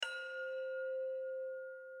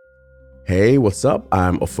Hey, what's up?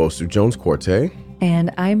 I'm Ofosu Jones-Corte.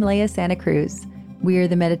 And I'm Leah Santa Cruz. We are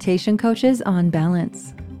the meditation coaches on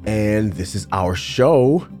Balance. And this is our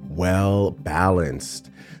show, Well Balanced.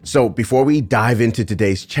 So before we dive into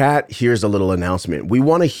today's chat, here's a little announcement. We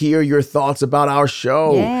want to hear your thoughts about our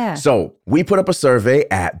show. Yeah. So we put up a survey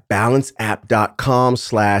at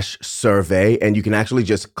balanceapp.com/survey, and you can actually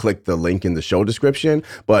just click the link in the show description.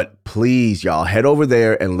 But please, y'all, head over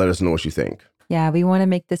there and let us know what you think. Yeah, we want to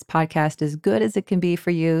make this podcast as good as it can be for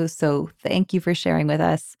you. So thank you for sharing with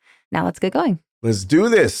us. Now let's get going. Let's do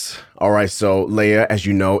this. All right. So, Leah, as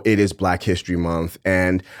you know, it is Black History Month.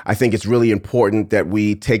 And I think it's really important that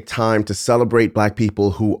we take time to celebrate Black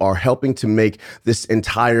people who are helping to make this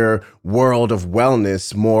entire world of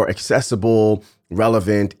wellness more accessible,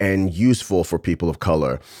 relevant, and useful for people of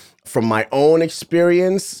color. From my own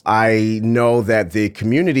experience, I know that the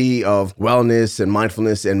community of wellness and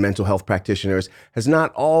mindfulness and mental health practitioners has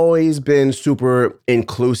not always been super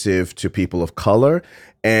inclusive to people of color.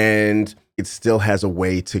 And it still has a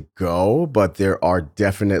way to go, but there are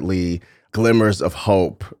definitely glimmers of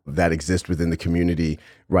hope that exist within the community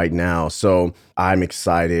right now. So I'm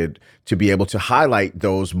excited to be able to highlight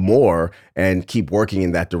those more and keep working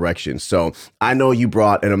in that direction. So I know you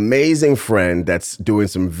brought an amazing friend that's doing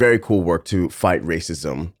some very cool work to fight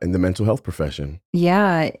racism in the mental health profession.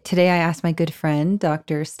 Yeah, today I asked my good friend,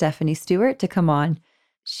 Dr. Stephanie Stewart, to come on.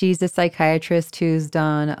 She's a psychiatrist who's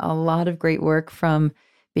done a lot of great work, from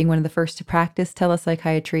being one of the first to practice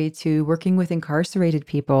telepsychiatry to working with incarcerated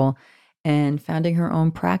people and founding her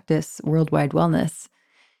own practice, Worldwide Wellness.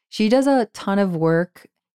 She does a ton of work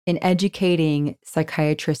in educating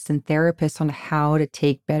psychiatrists and therapists on how to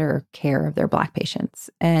take better care of their Black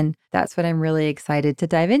patients. And that's what I'm really excited to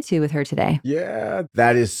dive into with her today. Yeah,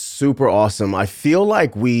 that is super awesome. I feel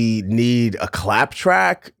like we need a clap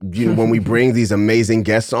track, when we bring these amazing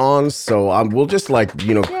guests on. So we'll just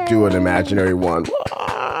do an imaginary one.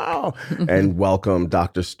 Wow. And welcome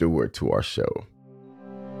Dr. Stewart to our show.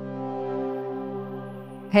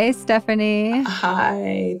 Hey, Stephanie.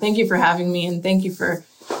 Hi. Thank you for having me, and thank you for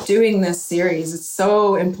doing this series. It's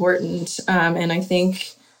so important. And I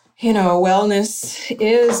think, wellness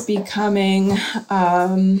is becoming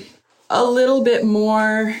a little bit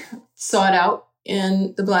more sought out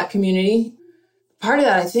in the Black community. Part of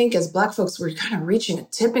that, I think, as Black folks, we're kind of reaching a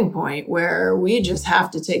tipping point where we just have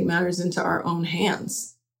to take matters into our own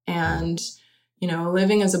hands. And,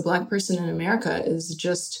 living as a Black person in America is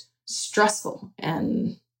just stressful,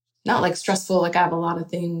 and not like stressful, like I have a lot of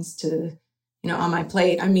things to, on my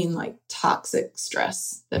plate. I mean, like toxic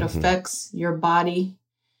stress that affects your body.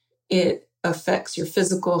 It affects your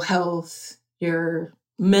physical health, your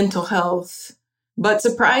mental health. But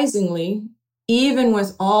surprisingly, even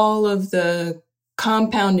with all of the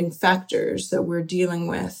compounding factors that we're dealing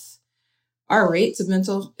with, our rates of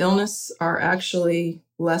mental illness are actually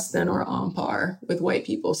less than or on par with white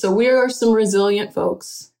people. So we are some resilient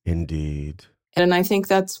folks. Indeed. And I think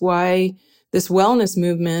that's why this wellness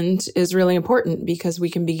movement is really important, because we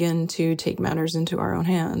can begin to take matters into our own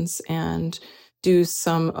hands and do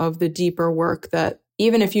some of the deeper work that,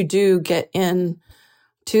 even if you do get in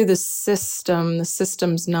to the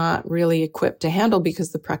system's not really equipped to handle,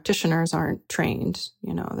 because the practitioners aren't trained.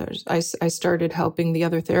 I started helping the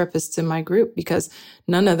other therapists in my group because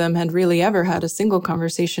none of them had really ever had a single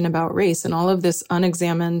conversation about race, and all of this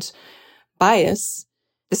unexamined bias.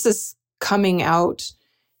 This is coming out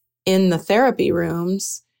in the therapy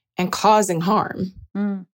rooms and causing harm.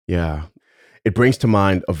 Yeah. It brings to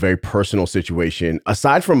mind a very personal situation.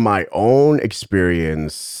 Aside from my own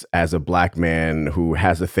experience as a Black man who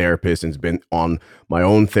has a therapist and's been on my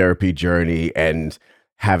own therapy journey and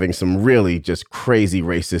having some really just crazy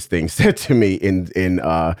racist things said to me in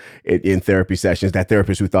therapy sessions, that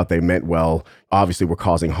therapists who thought they meant well obviously were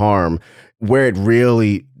causing harm. Where it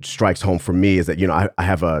really strikes home for me is that, I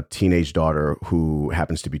have a teenage daughter who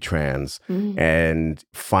happens to be trans, and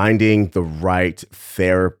finding the right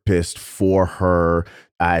therapist for her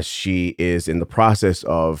as she is in the process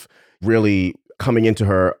of really coming into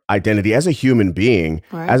her identity as a human being,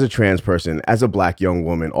 right, as a trans person, as a Black young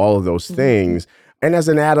woman, all of those things. And as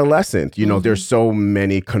an adolescent, there's so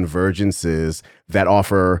many convergences that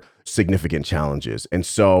offer significant challenges. And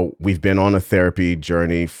so we've been on a therapy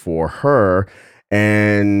journey for her.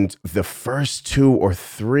 And the first 2 or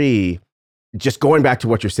 3, just going back to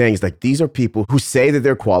what you're saying, is like, these are people who say that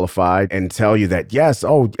they're qualified and tell you that, yes,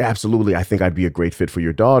 oh, absolutely, I think I'd be a great fit for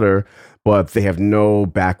your daughter. But they have no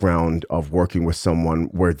background of working with someone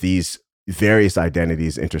where these various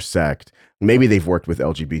identities intersect. Maybe they've worked with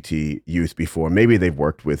LGBT youth before. Maybe they've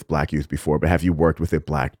worked with Black youth before. But have you worked with a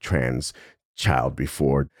Black trans child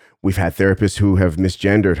before. We've had therapists who have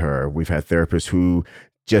misgendered her. We've had therapists who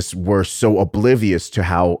just were so oblivious to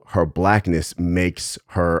how her Blackness makes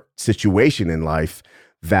her situation in life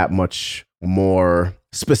that much more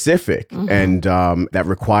specific, and that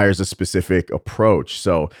requires a specific approach.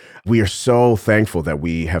 So we are so thankful that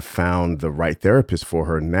we have found the right therapist for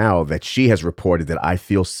her now, that she has reported that I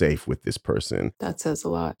feel safe with this person. That says a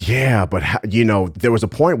lot. Yeah, but there was a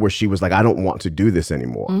point where she was like, I don't want to do this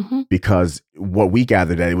anymore, because what we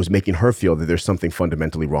gathered that it was making her feel that there's something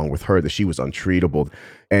fundamentally wrong with her, that she was untreatable.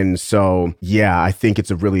 And so, yeah, I think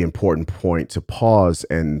it's a really important point to pause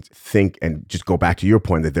and think and just go back to your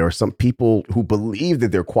point that there are some people who believe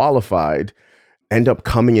that they're qualified, end up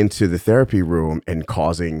coming into the therapy room and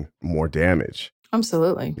causing more damage.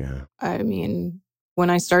 Absolutely. Yeah. I mean, when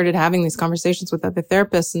I started having these conversations with other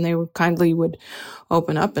therapists and they would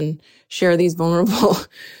open up and share these vulnerable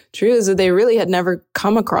truths, that they really had never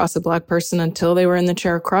come across a Black person until they were in the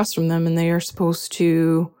chair across from them, and they are supposed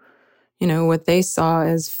to, what they saw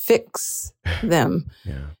as fix them.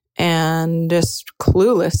 Yeah. And just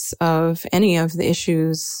clueless of any of the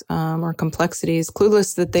issues or complexities,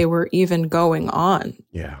 clueless that they were even going on.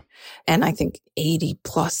 Yeah. And I think 80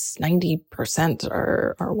 plus 90%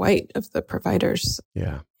 are white of the providers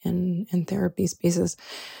in therapy spaces.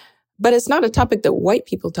 But it's not a topic that white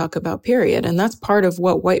people talk about, period. And that's part of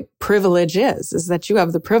what white privilege is that you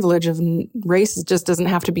have the privilege of race just doesn't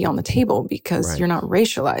have to be on the table because you're not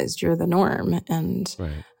racialized, you're the norm. And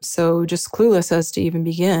so just clueless as to even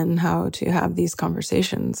begin how to have these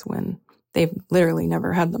conversations when they've literally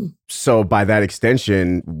never had them. So by that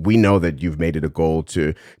extension, we know that you've made it a goal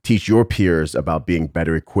to teach your peers about being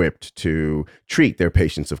better equipped to treat their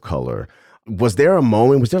patients of color. Was there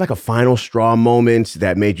like a final straw moment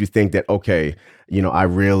that made you think that, okay, I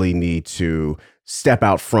really need to step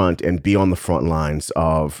out front and be on the front lines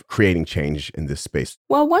of creating change in this space?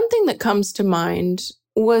 Well, one thing that comes to mind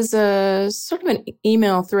was a sort of an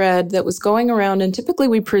email thread that was going around, and typically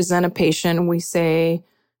we present a patient and we say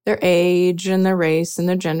their age and their race and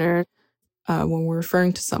their gender when we're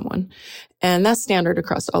referring to someone. And that's standard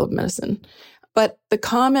across all of medicine. But the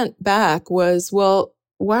comment back was, well,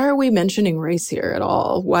 why are we mentioning race here at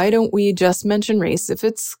all? Why don't we just mention race if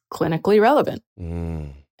it's clinically relevant?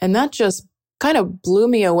 And that just kind of blew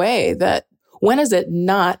me away, that when is it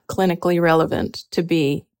not clinically relevant to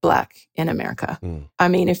be Black in America? I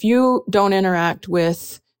mean, if you don't interact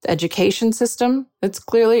with the education system that's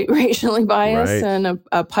clearly racially biased and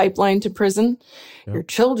a pipeline to prison, your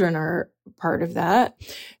children are part of that.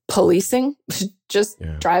 Policing, just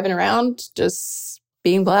driving around, just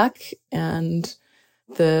being Black, and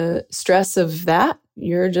the stress of that,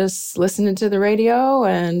 you're just listening to the radio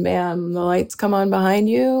and bam, the lights come on behind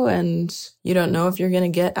you and you don't know if you're going to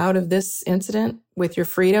get out of this incident with your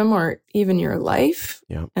freedom or even your life.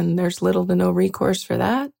 And there's little to no recourse for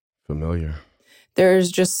that. Familiar.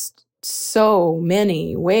 There's just so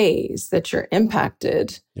many ways that you're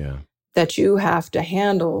impacted that you have to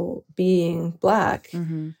handle being Black,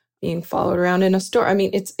 being followed around in a store. I mean,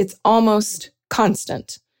 it's almost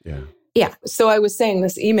constant. Yeah. So I was saying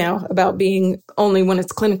this email about being only when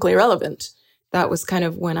it's clinically relevant. That was kind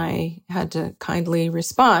of when I had to kindly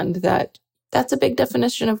respond that that's a big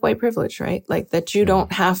definition of white privilege, right? Like that you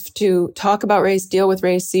don't have to talk about race, deal with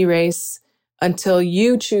race, see race until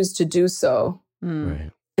you choose to do so.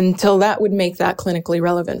 Until that would make that clinically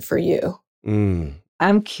relevant for you.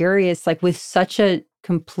 I'm curious, like with such a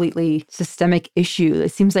completely systemic issue,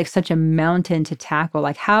 it seems like such a mountain to tackle.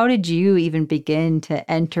 Like, how did you even begin to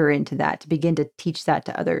enter into that, to begin to teach that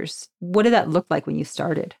to others? What did that look like when you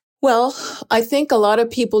started? Well, I think a lot of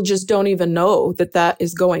people just don't even know that that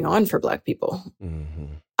is going on for Black people.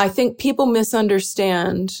 I think people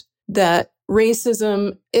misunderstand that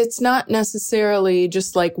racism, it's not necessarily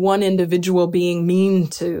just like one individual being mean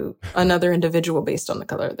to another individual based on the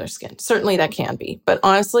color of their skin. Certainly that can be. But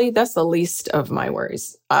honestly, that's the least of my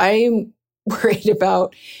worries. I'm worried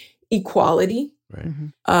about equality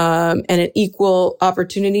and an equal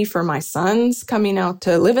opportunity for my sons coming out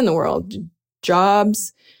to live in the world,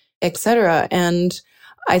 jobs, etc. And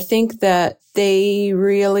I think that they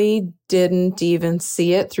really didn't even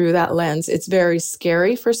see it through that lens. It's very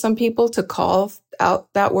scary for some people to call out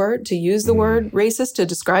that word, to use the word racist, to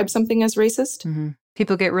describe something as racist.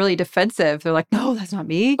 People get really defensive. They're like, no, that's not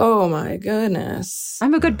me. Oh my goodness.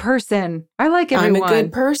 I'm a good person. I like everyone. I'm a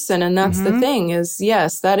good person. And that's the thing is,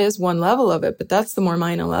 yes, that is one level of it, but that's the more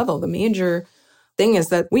minor level. The major thing is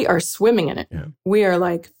that we are swimming in it. We are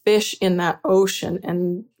like fish in that ocean,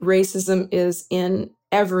 and racism is in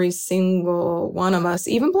every single one of us,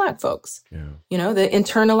 even Black folks. The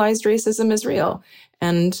internalized racism is real.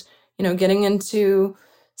 And, getting into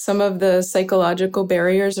some of the psychological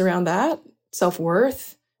barriers around that,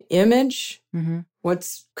 self-worth, image,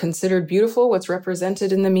 what's considered beautiful, what's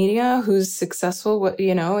represented in the media, who's successful,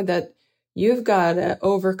 that you've got to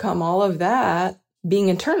overcome all of that being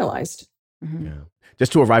internalized. Yeah.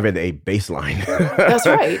 Just to arrive at a baseline. That's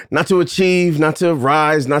right. Not to achieve, not to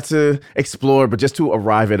rise, not to explore, but just to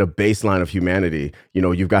arrive at a baseline of humanity.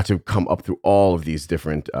 You've got to come up through all of these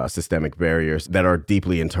different systemic barriers that are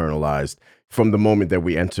deeply internalized from the moment that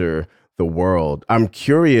we enter the world. I'm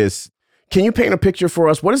curious, can you paint a picture for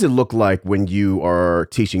us? What does it look like when you are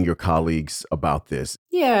teaching your colleagues about this?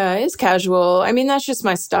 Yeah, it's casual. I mean, that's just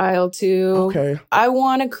my style too. Okay. I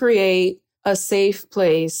want to create a safe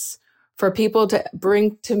place for people to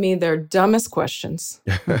bring to me their dumbest questions,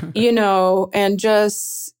 and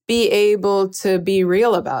just be able to be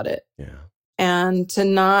real about it. Yeah. And to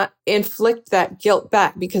not inflict that guilt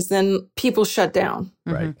back, because then people shut down.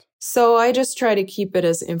 Right. So I just try to keep it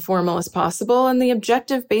as informal as possible. And the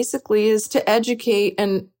objective basically is to educate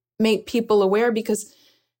and make people aware, because,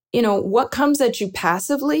 what comes at you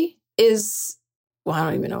passively is, well, I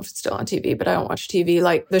don't even know if it's still on TV, but I don't watch TV,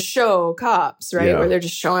 like the show Cops, right? Yeah. Where they're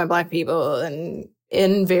just showing Black people and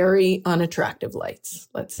in very unattractive lights,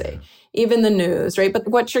 let's say. Even the news, right? But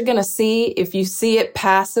what you're going to see, if you see it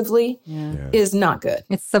passively, is not good.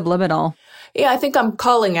 It's subliminal. Yeah, I think I'm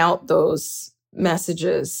calling out those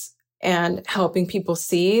messages and helping people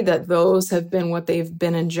see that those have been what they've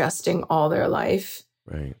been ingesting all their life.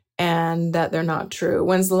 Right. And that they're not true.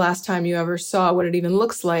 When's the last time you ever saw what it even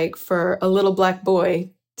looks like for a little Black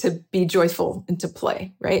boy to be joyful and to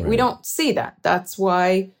play, right? We don't see that. That's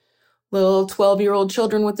why little 12-year-old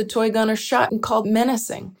children with the toy gun are shot and called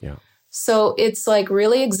menacing. Yeah. So it's like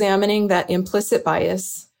really examining that implicit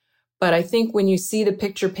bias. But I think when you see the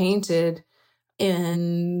picture painted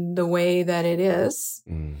in the way that it is,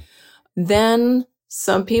 then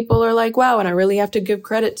some people are like, wow, and I really have to give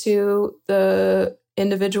credit to the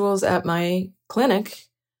individuals at my clinic,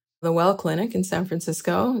 the Well Clinic in San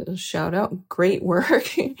Francisco. Shout out, great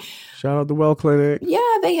work. Shout out the Well Clinic. Yeah,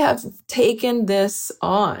 they have taken this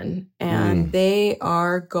on and they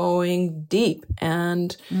are going deep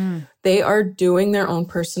and they are doing their own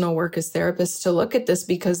personal work as therapists to look at this,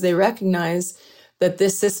 because they recognize that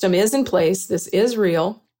this system is in place. This is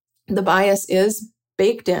real. The bias is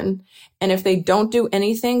baked in. And if they don't do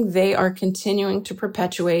anything, they are continuing to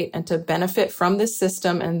perpetuate and to benefit from this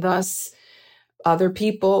system. And thus, other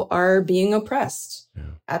people are being oppressed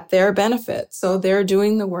at their benefit. So they're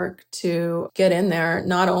doing the work to get in there,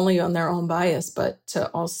 not only on their own bias, but to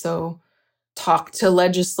also talk to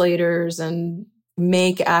legislators and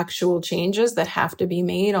make actual changes that have to be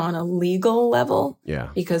made on a legal level. Yeah.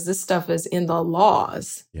 Because this stuff is in the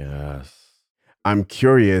laws. Yes. I'm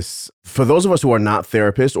curious, for those of us who are not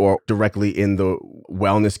therapists or directly in the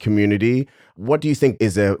wellness community, what do you think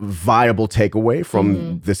is a viable takeaway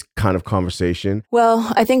from this kind of conversation?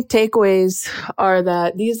 Well, I think takeaways are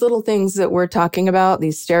that these little things that we're talking about,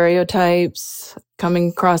 these stereotypes coming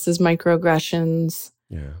across as microaggressions,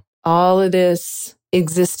 all of this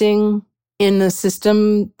existing in the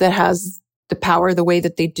system that has the power the way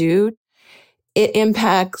that they do, it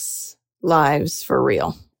impacts lives for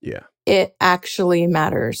real. Yeah. It actually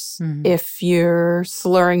matters if you're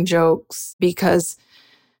slurring jokes, because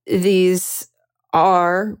these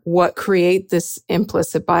are what create this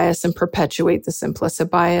implicit bias and perpetuate this implicit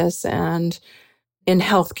bias. And in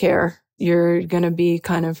healthcare, you're going to be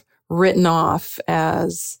kind of written off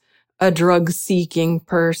as a drug-seeking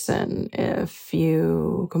person if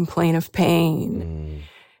you complain of pain.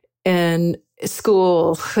 In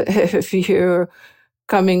school, if you're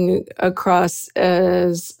coming across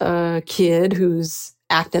as a kid who's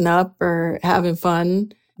acting up or having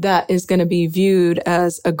fun, that is going to be viewed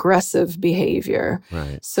as aggressive behavior.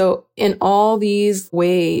 Right. So in all these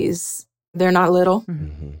ways, they're not little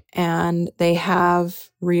and they have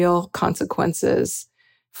real consequences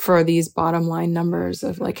for these bottom line numbers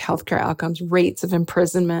of like healthcare outcomes, rates of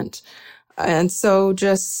imprisonment. And so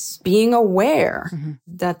just being aware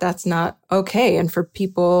that that's not okay. And for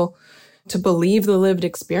people to believe the lived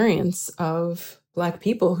experience of Black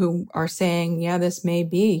people who are saying, yeah, this may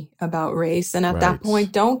be about race. And at that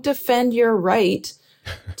point, don't defend your right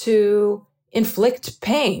to inflict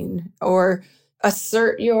pain or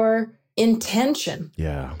assert your intention.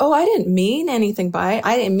 Yeah. Oh, I didn't mean anything by it.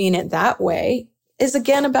 I didn't mean it that way. Is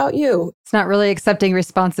again about you. It's not really accepting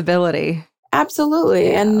responsibility. Absolutely.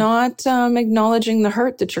 Yeah. And not acknowledging the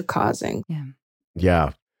hurt that you're causing.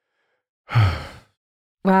 Yeah.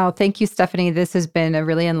 Wow. Thank you, Stephanie. This has been a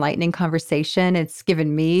really enlightening conversation. It's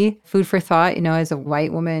given me food for thought, as a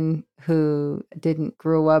white woman who didn't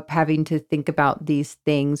grow up having to think about these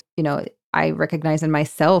things. I recognize in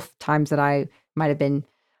myself times that I might have been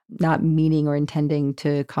not meaning or intending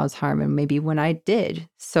to cause harm, and maybe when I did.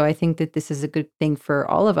 So I think that this is a good thing for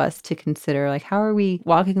all of us to consider, like, how are we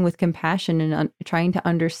walking with compassion and trying to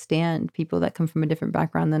understand people that come from a different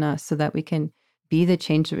background than us so that we can be the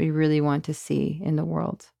change that we really want to see in the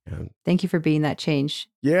world. Yeah. Thank you for being that change.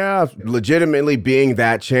 Yeah, legitimately being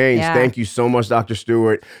that change. Yeah. Thank you so much, Dr.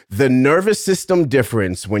 Stewart. The nervous system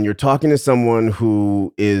difference when you're talking to someone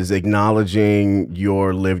who is acknowledging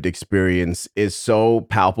your lived experience is so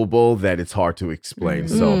palpable that it's hard to explain.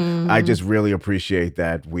 So I just really appreciate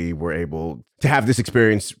that we were able to have this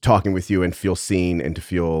experience talking with you and feel seen and to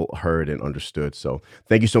feel heard and understood. So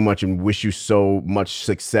thank you so much, and wish you so much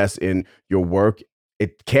success in your work.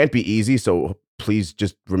 It can't be easy, so please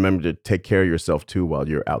just remember to take care of yourself too while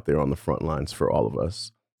you're out there on the front lines for all of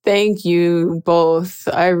us. Thank you both.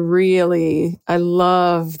 I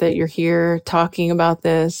love that you're here talking about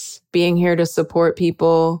this, being here to support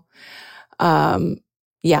people. The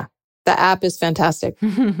app is fantastic.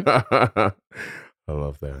 I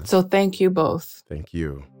love that. So thank you both. Thank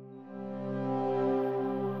you.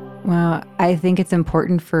 Well, I think it's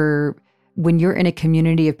important for when you're in a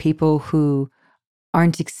community of people who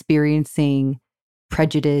aren't experiencing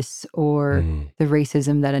prejudice or the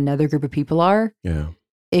racism that another group of people are. Yeah.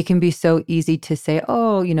 It can be so easy to say,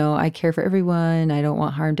 oh, I care for everyone. I don't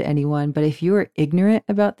want harm to anyone. But if you're ignorant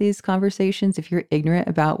about these conversations, if you're ignorant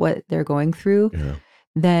about what they're going through,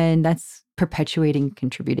 then that's perpetuating,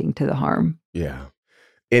 contributing to the harm. Yeah.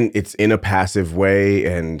 And it's in a passive way.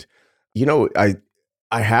 And,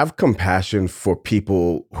 I have compassion for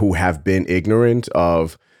people who have been ignorant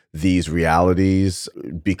of these realities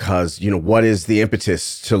because, what is the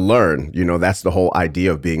impetus to learn? That's the whole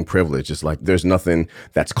idea of being privileged. It's like there's nothing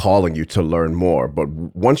that's calling you to learn more. But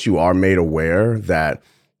once you are made aware that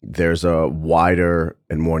there's a wider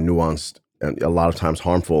and more nuanced and a lot of times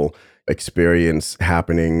harmful experience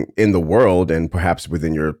happening in the world and perhaps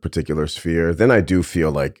within your particular sphere, then I do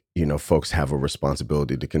feel like, folks have a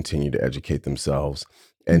responsibility to continue to educate themselves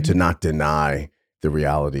and to not deny the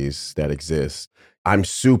realities that exist. I'm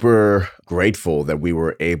super grateful that we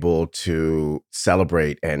were able to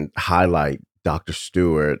celebrate and highlight Dr.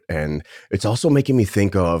 Stewart. And it's also making me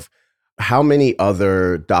think of how many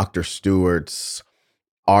other Dr. Stewarts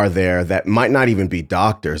are there that might not even be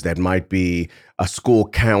doctors, that might be a school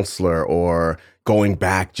counselor or going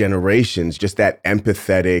back generations, just that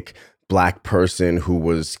empathetic Black person who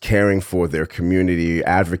was caring for their community,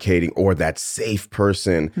 advocating, or that safe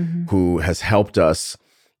person who has helped us.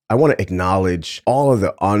 I want to acknowledge all of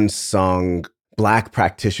the unsung Black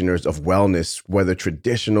practitioners of wellness, whether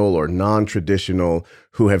traditional or non-traditional,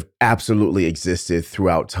 who have absolutely existed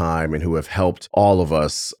throughout time and who have helped all of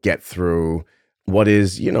us get through what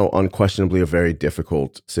is, unquestionably a very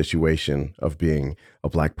difficult situation of being a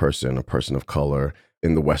Black person, a person of color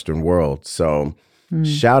in the Western world. So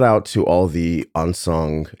shout out to all the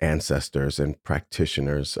unsung ancestors and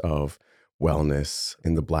practitioners of wellness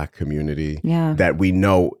in the Black community that we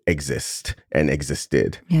know exist and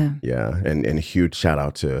existed. Yeah. And a huge shout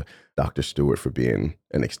out to Dr. Stewart for being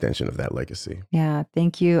an extension of that legacy. Yeah.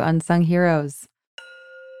 Thank you, unsung heroes.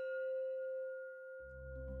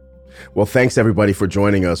 Well, thanks everybody for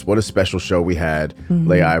joining us. What a special show we had.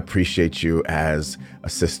 Leah, I appreciate you as a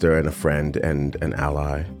sister and a friend and an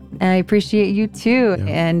ally. And I appreciate you too. Yeah.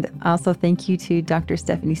 And also thank you to Dr.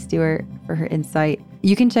 Stephanie Stewart for her insight.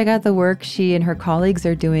 You can check out the work she and her colleagues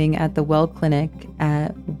are doing at the Well Clinic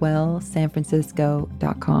at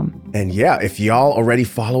wellsanfrancisco.com. And yeah, if y'all already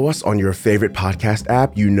follow us on your favorite podcast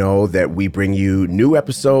app, you know that we bring you new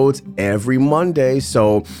episodes every Monday.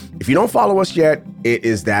 So if you don't follow us yet, it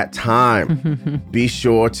is that time. Be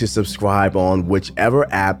sure to subscribe on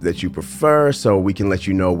whichever app that you prefer so we can let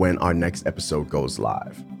you know when our next episode goes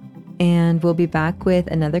live. And we'll be back with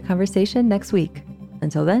another conversation next week.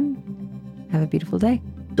 Until then, have a beautiful day.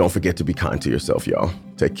 Don't forget to be kind to yourself, y'all.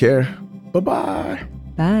 Take care. Bye-bye.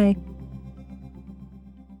 Bye.